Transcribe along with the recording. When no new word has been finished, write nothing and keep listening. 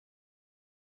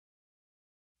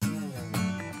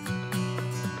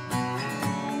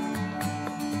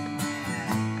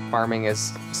Farming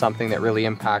is something that really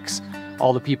impacts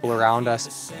all the people around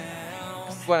us.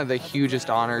 One of the hugest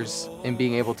honors in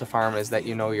being able to farm is that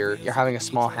you're having a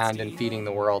small hand in feeding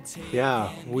the world. Yeah,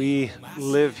 we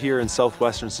live here in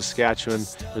southwestern Saskatchewan.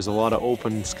 There's a lot of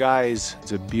open skies.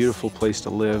 It's a beautiful place to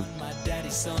live.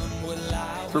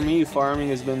 For me, farming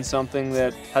has been something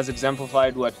that has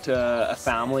exemplified what a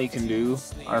family can do.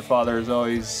 Our father has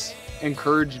always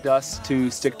encouraged us to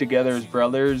stick together as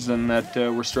brothers and that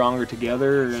we're stronger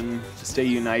together and to stay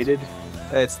united.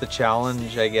 It's the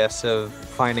challenge, I guess, of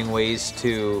finding ways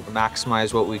to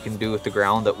maximize what we can do with the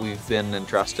ground that we've been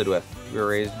entrusted with. We were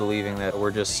raised believing that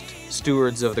we're just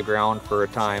stewards of the ground for a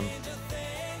time.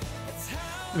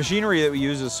 The machinery that we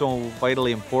use is so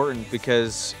vitally important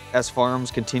because as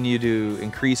farms continue to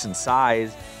increase in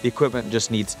size, the equipment just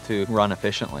needs to run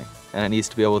efficiently, and it needs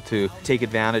to be able to take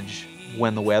advantage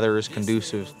when the weather is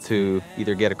conducive to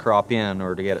either get a crop in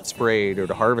or to get it sprayed or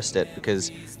to harvest it,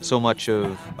 because so much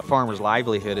of a farmer's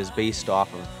livelihood is based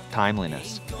off of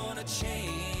timeliness.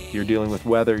 You're dealing with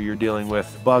weather, you're dealing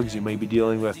with bugs, you may be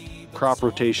dealing with crop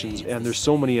rotations, and there's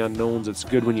so many unknowns. It's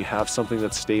good when you have something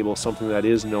that's stable, something that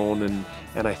is known,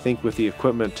 and I think with the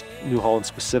equipment, New Holland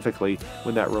specifically,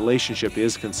 when that relationship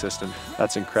is consistent,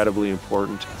 that's incredibly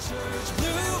important.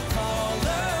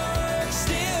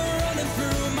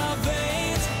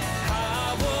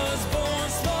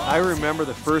 I remember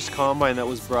the first combine that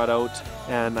was brought out,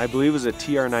 and I believe it was a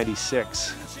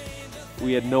TR96.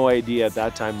 We had no idea at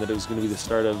that time that it was going to be the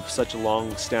start of such a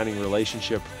long-standing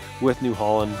relationship with New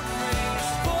Holland.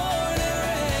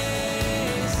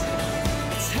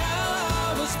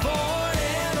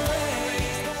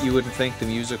 You wouldn't think the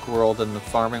music world and the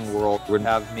farming world would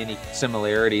have many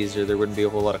similarities, or there wouldn't be a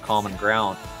whole lot of common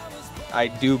ground. I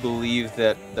do believe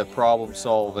that the problem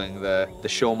solving, the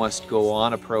show must go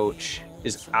on approach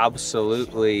is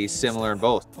absolutely similar in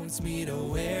both.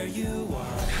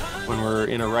 When we're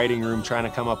in a writing room trying to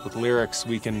come up with lyrics,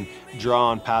 we can draw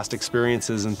on past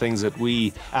experiences and things that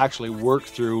we actually work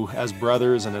through as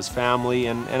brothers and as family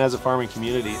and as a farming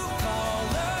community.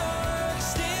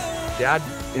 Dad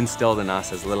instilled in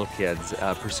us as little kids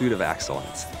a pursuit of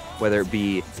excellence. Whether it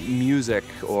be music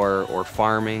or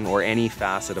farming or any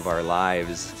facet of our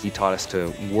lives, he taught us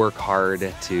to work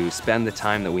hard, to spend the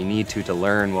time that we need to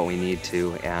learn what we need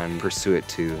to, and pursue it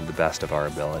to the best of our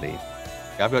ability.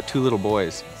 I've got 2 little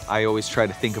boys. I always try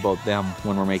to think about them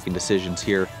when we're making decisions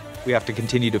here. We have to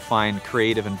continue to find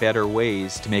creative and better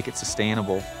ways to make it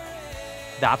sustainable.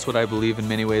 That's what I believe in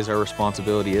many ways our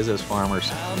responsibility is as farmers.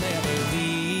 I'll never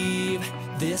leave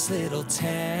this little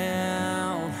town.